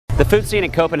The food scene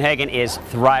in Copenhagen is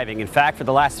thriving. In fact, for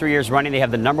the last 3 years running, they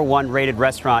have the #1 rated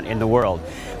restaurant in the world.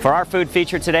 For our food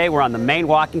feature today, we're on the main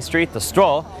walking street, the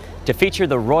Stroll, to feature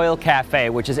the Royal Cafe,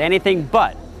 which is anything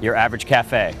but your average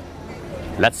cafe.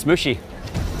 Let's Smushi.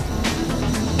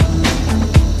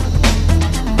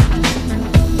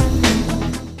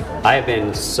 I have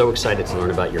been so excited to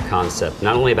learn about your concept,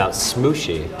 not only about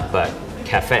Smushi, but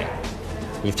cafe.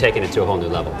 You've taken it to a whole new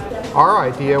level. Our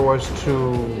idea was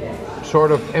to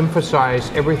sort of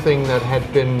emphasize everything that had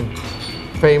been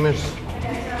famous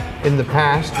in the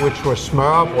past, which was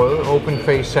smørrebrød,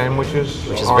 open-faced sandwiches.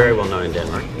 Which is very well known in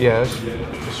Denmark. Yes.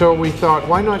 So we thought,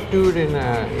 why not do it in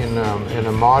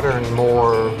a modern,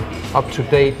 more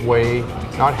up-to-date way?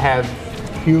 Not have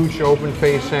huge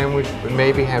open-faced sandwich, but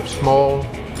maybe have small,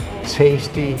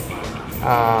 tasty.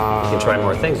 You can try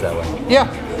more things that way. Yeah.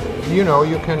 You know,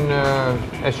 you can,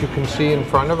 as you can see in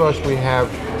front of us, we have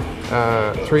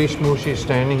 3 smooshies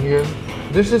standing here.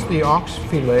 This is the ox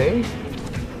fillet,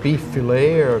 beef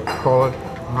fillet, or call it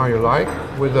how you like,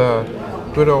 with a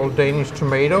good old Danish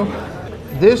tomato.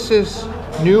 This is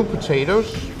new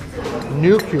potatoes,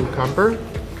 new cucumber.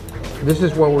 This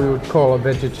is what we would call a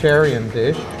vegetarian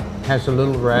dish. Has a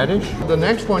little radish. The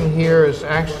next one here is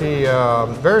actually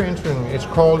very interesting. It's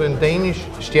called in Danish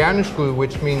stjerneskud,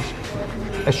 which means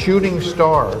a shooting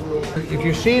star. If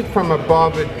you see it from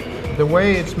above, the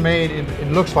way it's made,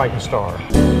 it looks like a star.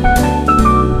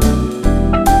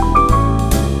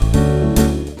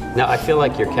 Now I feel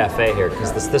like your cafe here,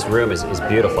 because this room is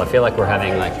beautiful. I feel like we're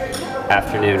having like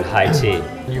afternoon high tea.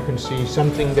 You can see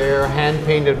something there,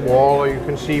 hand-painted wall, or you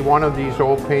can see one of these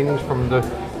old paintings from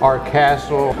our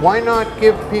castle. Why not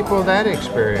give people that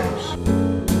experience?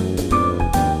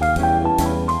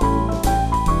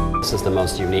 This is the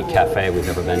most unique cafe we've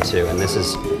ever been to, and this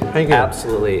is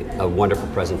absolutely a wonderful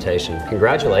presentation.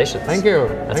 Congratulations. Thank you.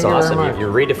 That's awesome.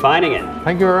 You're redefining it.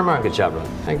 Thank you very much. Good job, bro.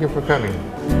 Thank you for coming.